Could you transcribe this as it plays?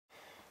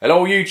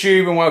Hello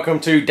YouTube and welcome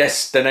to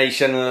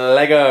Destination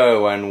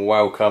Lego and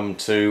welcome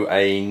to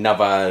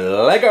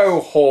another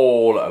Lego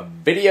haul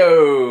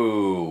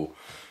video.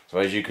 So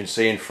as you can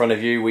see in front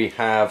of you, we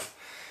have,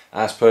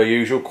 as per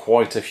usual,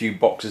 quite a few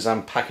boxes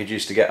and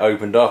packages to get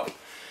opened up,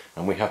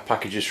 and we have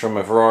packages from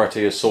a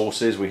variety of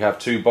sources. We have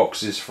 2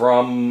 boxes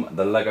from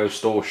the Lego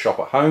store Shop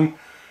at Home,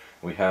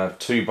 we have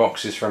 2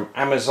 boxes from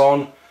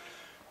Amazon,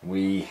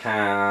 we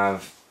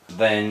have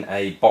then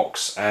a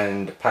box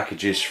and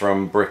packages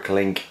from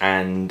Bricklink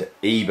and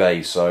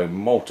eBay, so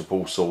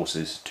multiple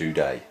sources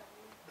today.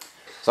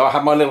 So I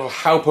have my little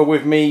helper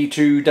with me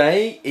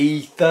today,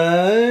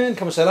 Ethan.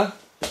 Come and say hello.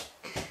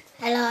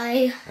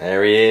 Hello.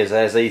 There he is,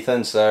 there's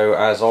Ethan. So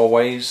as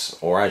always,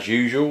 or as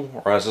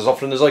usual, or as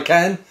often as I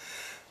can,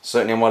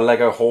 certainly on my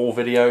Lego haul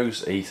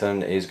videos,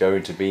 Ethan is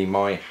going to be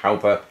my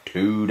helper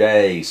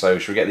today. So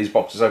should we get these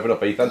boxes opened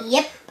up, Ethan?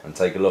 Yep. And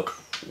take a look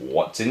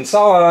what's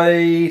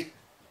inside.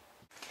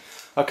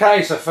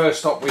 Okay, so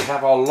first up we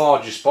have our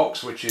largest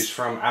box, which is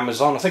from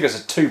Amazon. I think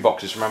there's 2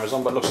 boxes from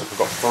Amazon, but it looks like we've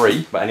got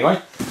 3. But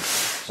anyway,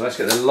 so let's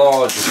get the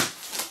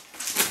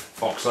largest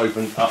box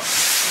opened up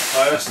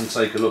first and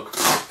take a look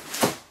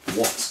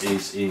what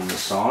is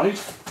inside.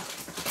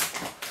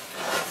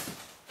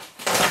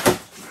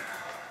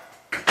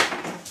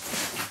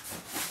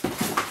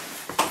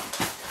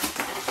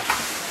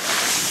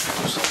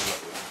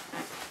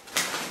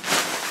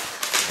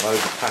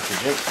 Loads of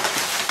packaging.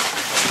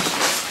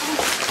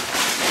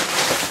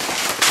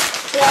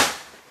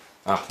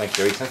 Ah, thank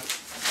you, Ethan.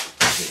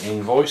 The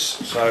invoice.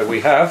 So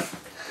we have...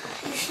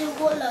 You still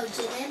got loads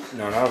of them?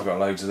 No, I've got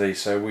loads of these.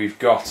 So we've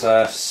got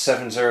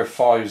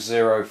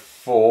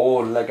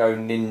 70504 Lego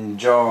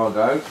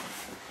Ninjago.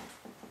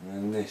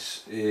 And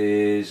this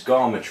is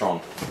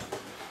Garmatron.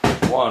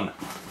 1,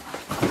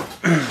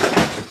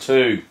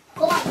 2,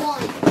 Quite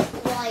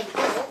wide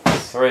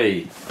box.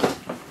 3,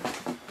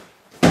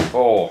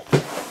 4,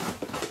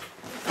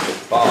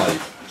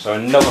 5. So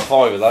another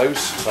 5 of those.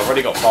 So I've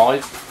already got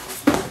 5.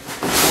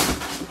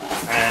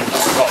 And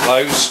I've got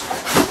those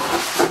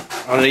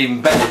on an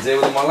even better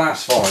deal than my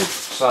last 5.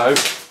 So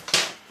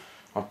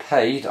I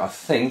paid, I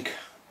think,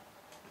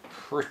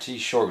 pretty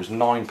sure it was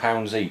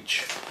 £9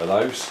 each for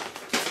those.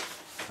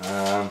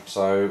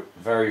 So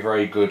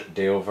very good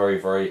deal.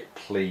 Very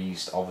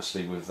pleased,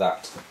 obviously, with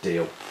that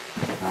deal.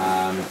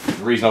 The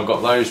reason I've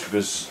got those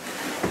because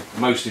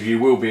most of you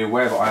will be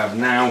aware that I have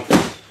now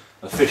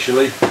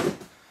officially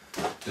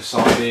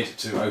decided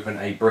to open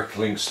a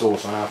Bricklink store,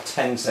 so I have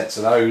 10 sets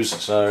of those,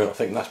 so I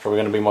think that's probably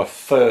going to be my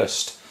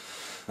first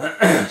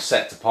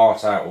set to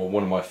part out, or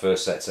one of my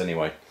first sets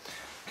anyway.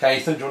 Okay,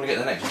 Ethan, do you want to get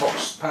the next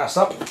box passed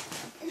up?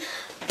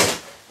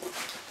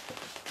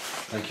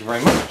 Thank you very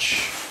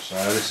much. So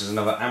this is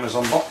another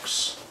Amazon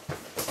box.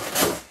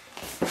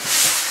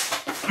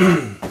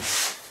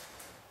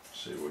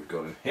 See what we've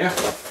got in here.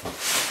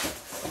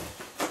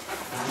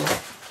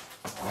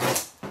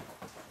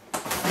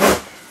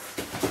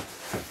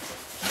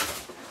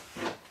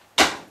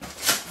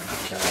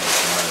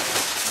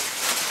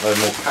 A load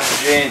more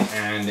packaging,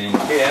 and in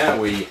here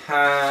we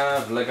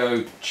have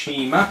Lego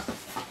Chima.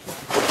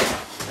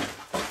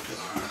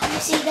 Can you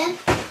see them?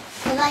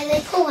 They're like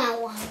they pull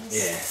out ones.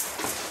 Yeah.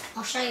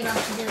 I'll show you how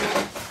to do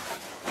it.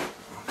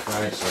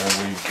 Okay, so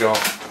we've got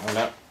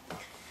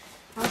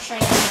I'll show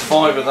you how to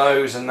 5 of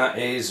those, and that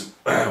is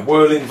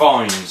Whirling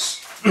Vines.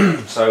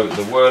 So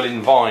the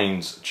Whirling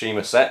Vines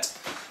Chima set.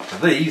 So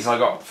these I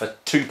got for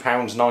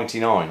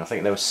 £2.99. I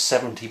think they were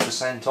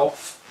 70%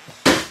 off.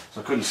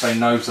 So I couldn't say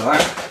no to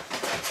that.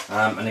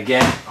 And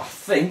again, I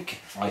think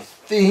I've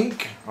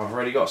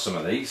already got some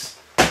of these.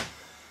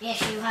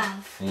 Yes, you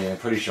have. Yeah,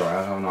 pretty sure I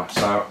have, haven't I?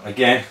 So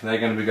again, they're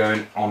going to be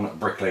going on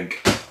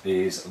Bricklink,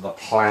 is the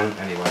plan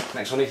anyway.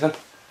 Next one, Ethan.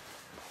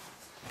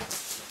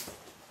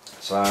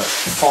 So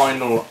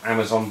final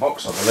Amazon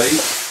box, I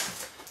believe.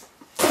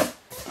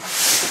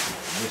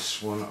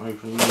 This one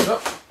opens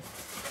up.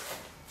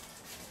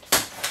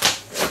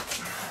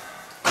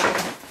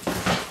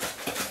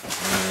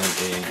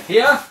 And in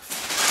here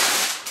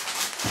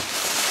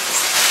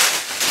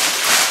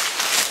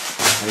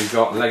we've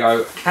got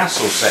Lego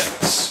Castle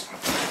sets.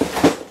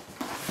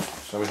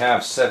 So we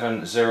have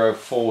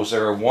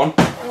 70401. 1,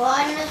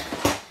 2,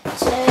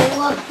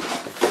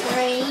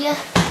 3,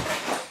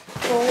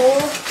 4,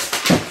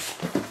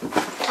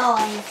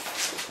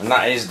 5. And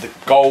that is the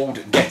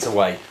Gold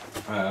Getaway.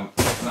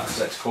 That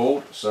set's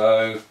called.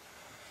 So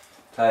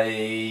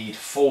paid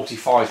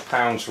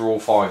 £45 for all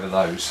 5 of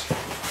those.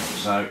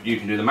 So you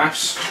can do the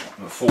maths.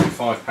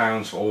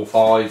 £45 for all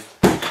 5.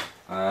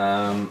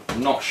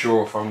 Not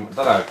sure if I don't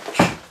know.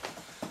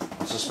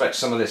 I suspect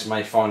some of this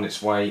may find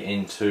its way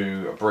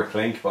into a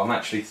Bricklink, but I'm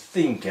actually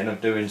thinking of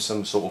doing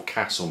some sort of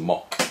castle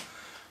mock.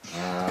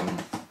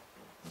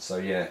 So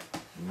yeah, I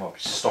might be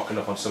stocking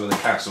up on some of the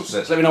castle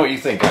sets. Let me know what you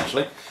think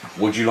actually.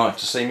 Would you like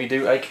to see me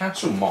do a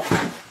castle mock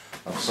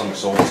of some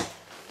sort?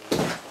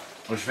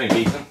 What do you think,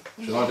 Ethan?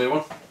 Should I do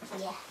one?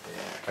 Yeah.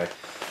 Okay.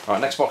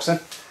 Alright, next box then.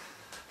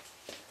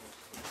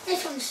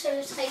 This one's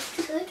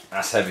sellotape good.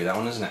 That's heavy, that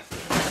one, isn't it?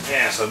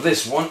 Yeah, so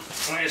this one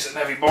is an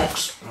heavy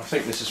box. I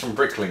think this is from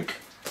Bricklink.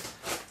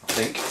 I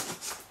think.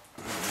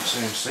 We'll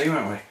soon see,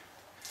 won't we?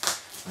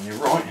 And you're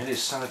right, it is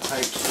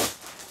sellotaped.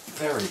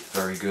 Very,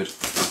 very good.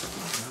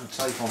 No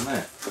tape on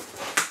there.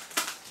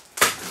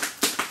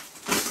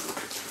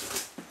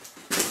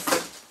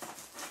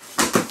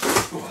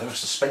 Oh, they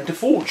must have spent a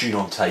fortune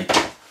on tape.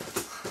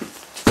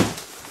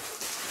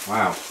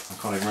 Wow, I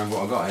can't even remember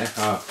what I got here.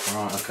 Oh,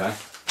 right, okay.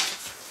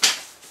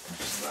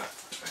 What's that?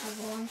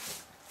 Another one.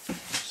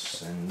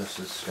 And this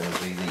is going to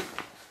be the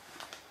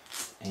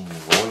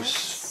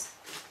invoice.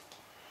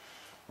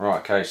 Right,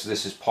 okay, so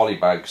this is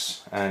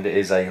polybags, and it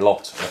is a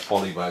lot of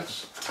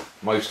polybags.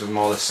 Most of them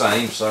are the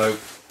same, so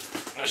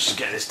let's just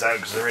get this down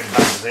because they're in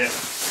bags here.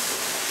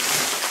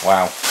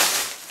 Wow.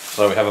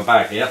 So we have a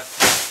bag here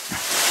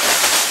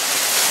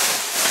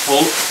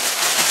full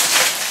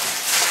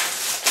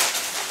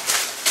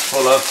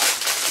of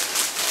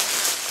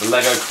the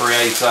Lego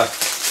Creator,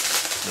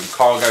 the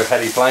cargo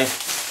heliplane.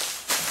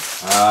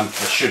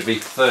 There should be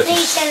 30.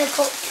 These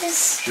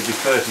helicopters. Should be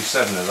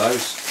 37 of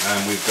those,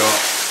 and we've got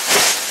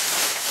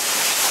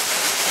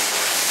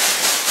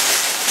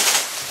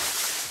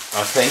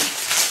I think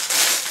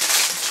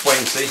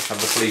 20 of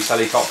the police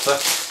helicopter,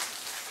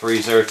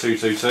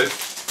 30222, And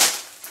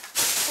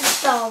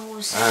Star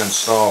Wars. and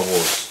Star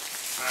Wars.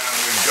 And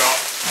we've got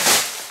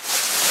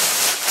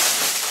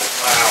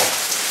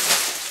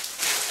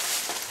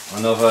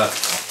another, I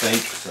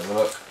think, let's have a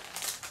look.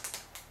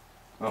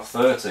 Oh,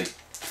 30.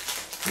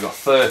 We've got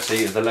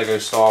 30 of the Lego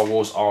Star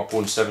Wars Arc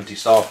 170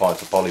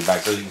 Starfighter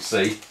polybags. As you can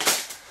see,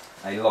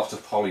 a lot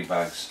of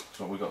polybags. That's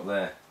what we've got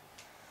there.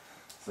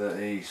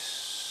 30,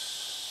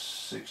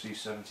 60,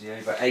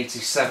 78, about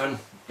 87-ish.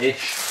 I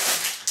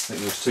think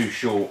it was too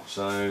short,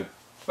 so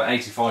about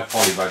 85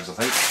 polybags, I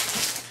think.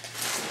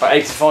 About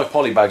 85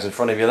 polybags in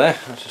front of you there.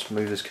 Let's just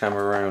move this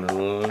camera around a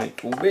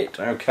little bit.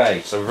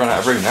 Okay, so we've run out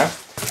of room now.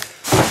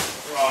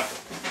 Right.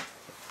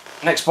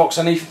 Next box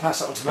then, Ethan, pass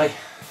that one to me.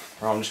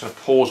 Right, I'm just going to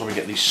pause when we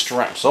get these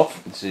straps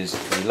off. This is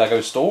the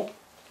Lego store.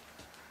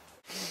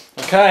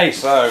 Okay,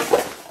 so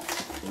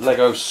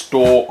Lego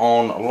store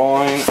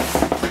online.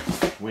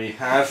 We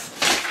have,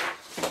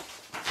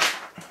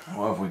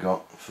 what have we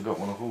got? I forgot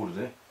what I've ordered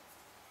here.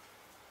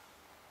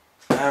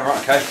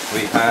 Right, okay.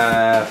 We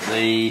have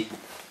the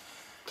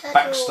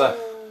Baxter,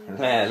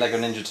 yeah, Lego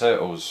Ninja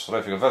Turtles. I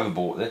don't think I've ever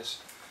bought this.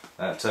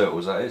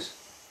 Turtles, that is.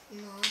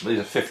 No. These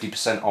are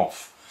 50%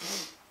 off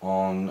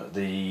on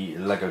the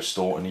Lego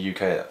store in the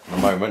UK at the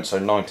moment, so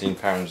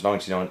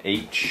 £19.99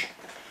 each.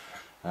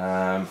 So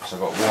I've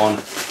got 1,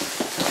 2,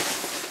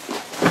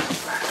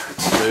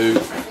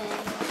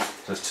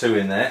 so there's 2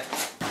 in there.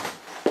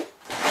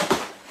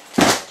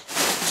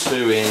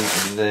 2 in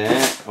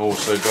there.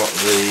 Also got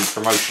the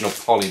promotional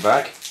poly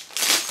bag,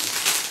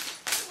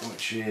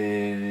 which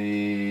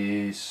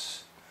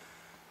is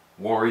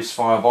Warriors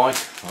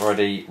Firebike. I've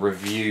already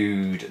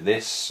reviewed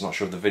this. Not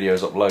sure if the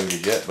video's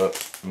uploaded yet, but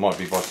it might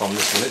be by the time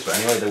this one is. But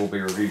anyway, there will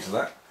be reviews of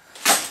that.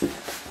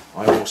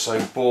 I also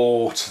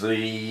bought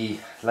the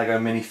Lego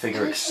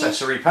minifigure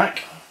accessory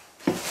pack.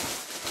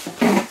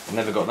 I've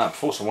never got that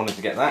before, so I wanted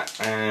to get that.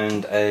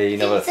 And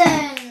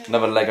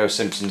another Lego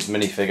Simpsons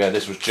minifigure.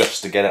 This was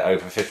just to get it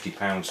over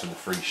 £50 for the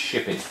free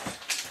shipping.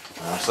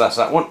 So that's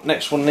that one.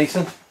 Next one,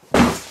 Nathan.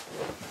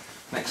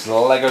 Next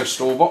Lego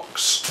store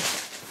box.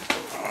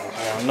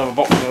 Another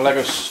box in the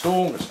Lego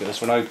store. Let's get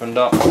this one opened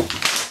up.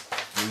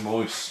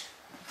 Invoice.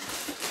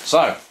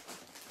 So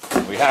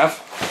we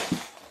have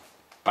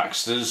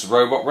Baxter's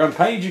Robot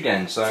Rampage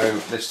again. So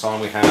this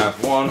time we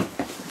have 1,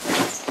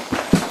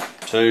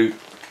 2,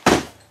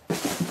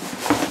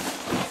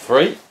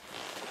 3.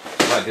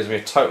 That gives me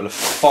a total of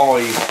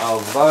 5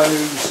 of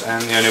those.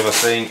 And the only other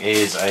thing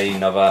is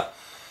another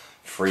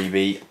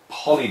freebie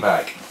poly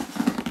bag.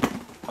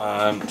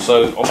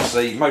 So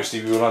obviously most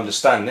of you will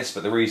understand this,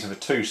 but the reason for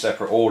 2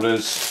 separate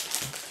orders,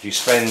 if you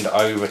spend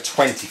over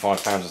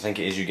 £25 I think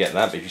it is, you get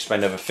that, but if you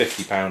spend over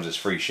 £50 it's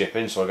free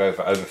shipping, so I go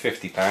for over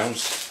 £50.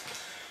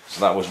 So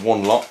that was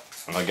 1 lot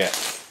and I get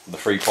the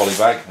free poly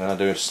bag, and I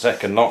do a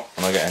second lot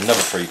and I get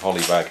another free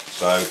poly bag.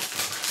 So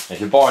if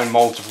you're buying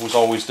multiples,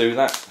 always do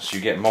that, so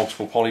you get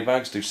multiple poly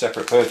bags, do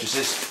separate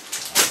purchases.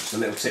 Just a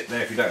little tip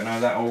there if you don't know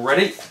that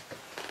already.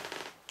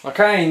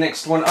 Okay,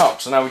 next one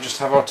up. So now we just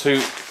have our 2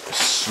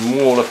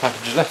 smaller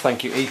packages left.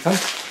 Thank you, Ethan.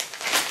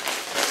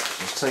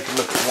 Let's take a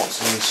look at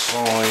what's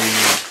inside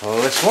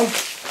this one.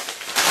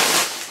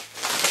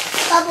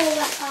 Bubble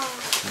wrapper.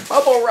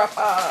 Bubble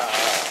wrapper!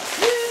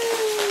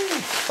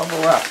 Yay!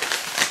 Bubble wrap.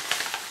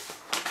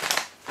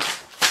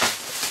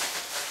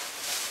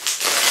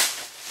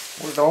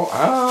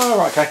 Ah,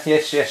 right, okay.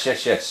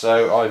 Yes.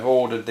 So I've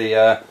ordered the,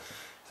 I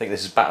think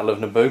this is Battle of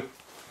Naboo.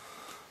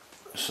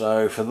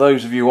 So for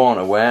those of you who aren't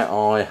aware,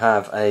 I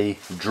have a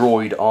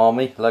droid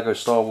army, Lego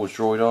Star Wars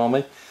droid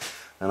army,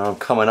 and I'm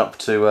coming up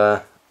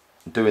to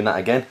doing that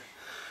again. I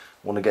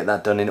want to get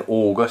that done in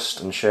August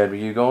and shared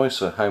with you guys,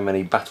 so how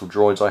many battle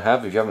droids I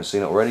have. If you haven't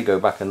seen it already, go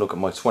back and look at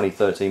my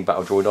 2013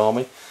 battle droid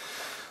army.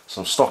 So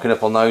I'm stocking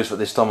up on those, but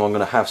this time I'm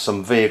going to have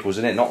some vehicles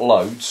in it, not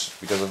loads,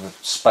 because of the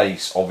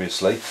space,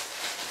 obviously.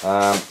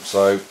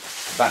 So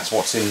that's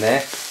what's in there.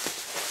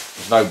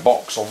 There's no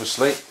box,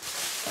 obviously,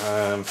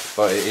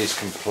 but it is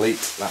complete,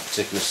 that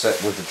particular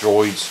set with the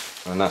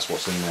droids, and that's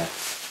what's in there.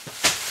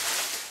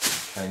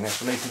 Okay,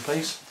 next one, Ethan,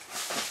 please.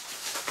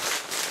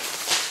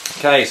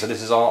 Okay, so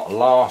this is our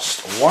last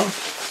one.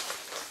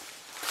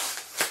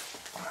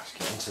 Let's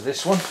get into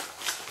this one.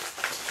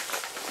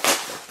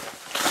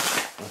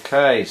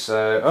 Okay,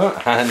 so,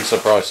 oh, and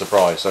surprise,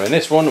 surprise. So in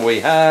this one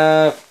we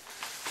have,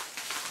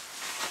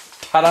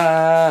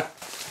 ta-da,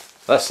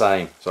 the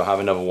same. So I have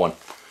another one.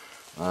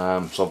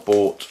 So I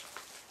bought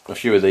a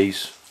few of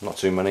these, not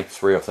too many,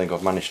 3 I think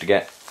I've managed to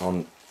get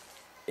on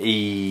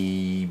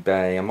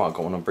eBay. I might have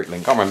got one on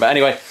Bricklink, can't remember.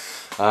 Anyway,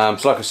 so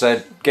like I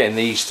said, getting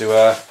these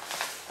to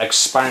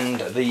expand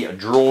the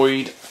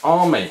droid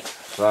army.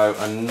 So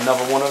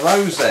another one of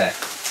those there.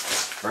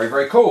 Very,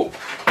 very cool.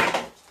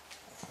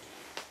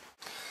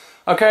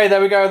 Okay, there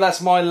we go. That's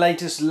my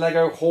latest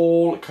Lego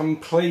haul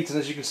complete. And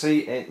as you can see,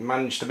 it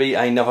managed to be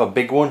another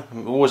big one.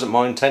 It wasn't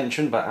my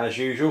intention, but as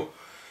usual,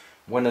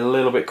 went a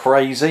little bit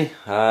crazy.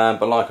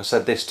 But like I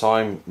said, this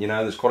time, you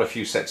know, there's quite a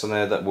few sets on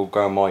there that will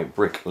go on my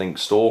Bricklink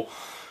store.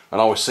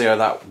 And I will see how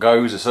that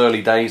goes. It's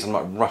early days. I'm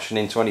not rushing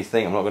into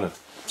anything. I'm not going to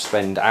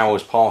spend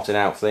hours parting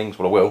out things.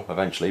 Well, I will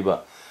eventually,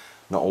 but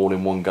not all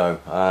in one go.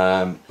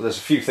 But there's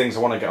a few things I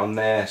want to get on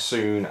there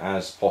soon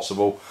as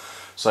possible.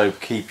 So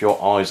keep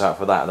your eyes out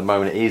for that. At the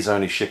moment, it is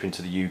only shipping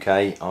to the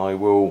UK. I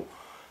will,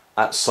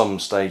 at some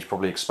stage,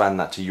 probably expand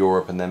that to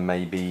Europe and then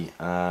maybe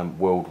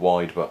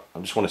worldwide. But I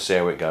just want to see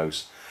how it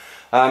goes.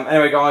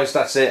 Anyway, guys,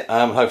 that's it.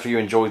 Hopefully you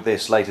enjoyed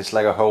this latest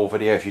Lego haul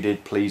video. If you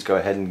did, please go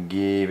ahead and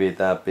give it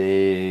that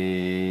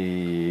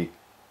big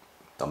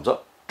thumbs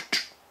up.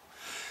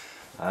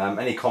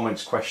 Any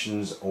comments,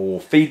 questions or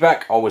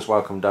feedback, always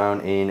welcome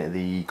down in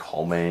the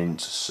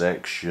comments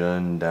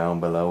section down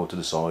below or to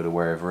the side or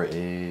wherever it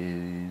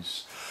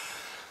is.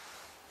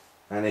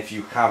 And if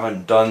you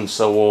haven't done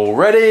so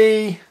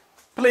already,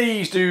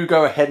 please do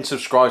go ahead and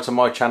subscribe to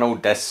my channel,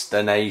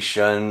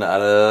 Destination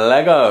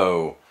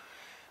Lego.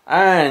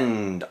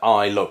 And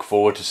I look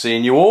forward to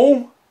seeing you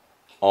all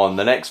on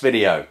the next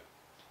video.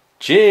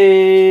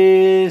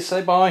 Cheers!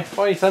 Say bye.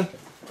 Bye, Ethan.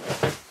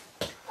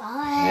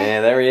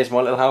 Yeah, there he is,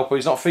 my little helper.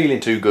 He's not feeling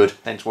too good,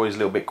 hence why he's a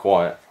little bit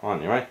quiet,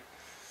 aren't you, right?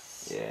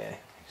 Yeah,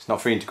 he's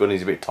not feeling too good and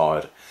he's a bit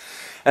tired.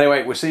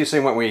 Anyway, we'll see you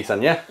soon, won't we,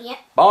 Ethan, yeah? Yep.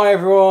 Bye,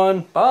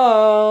 everyone.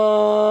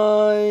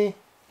 Bye.